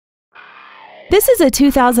This is a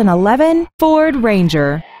 2011 Ford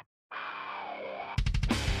Ranger.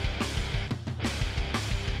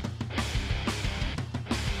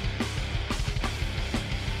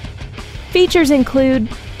 Features include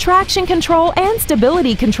traction control and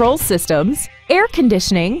stability control systems, air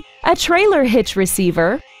conditioning, a trailer hitch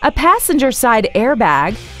receiver, a passenger side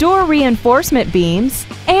airbag, door reinforcement beams,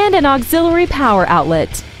 and an auxiliary power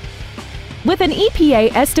outlet. With an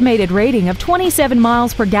EPA estimated rating of 27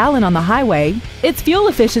 miles per gallon on the highway, its fuel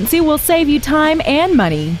efficiency will save you time and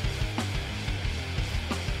money.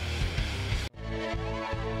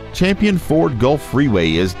 Champion Ford Gulf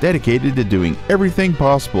Freeway is dedicated to doing everything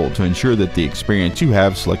possible to ensure that the experience you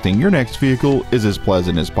have selecting your next vehicle is as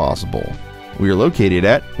pleasant as possible. We are located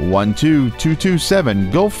at 12227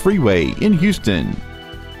 Gulf Freeway in Houston.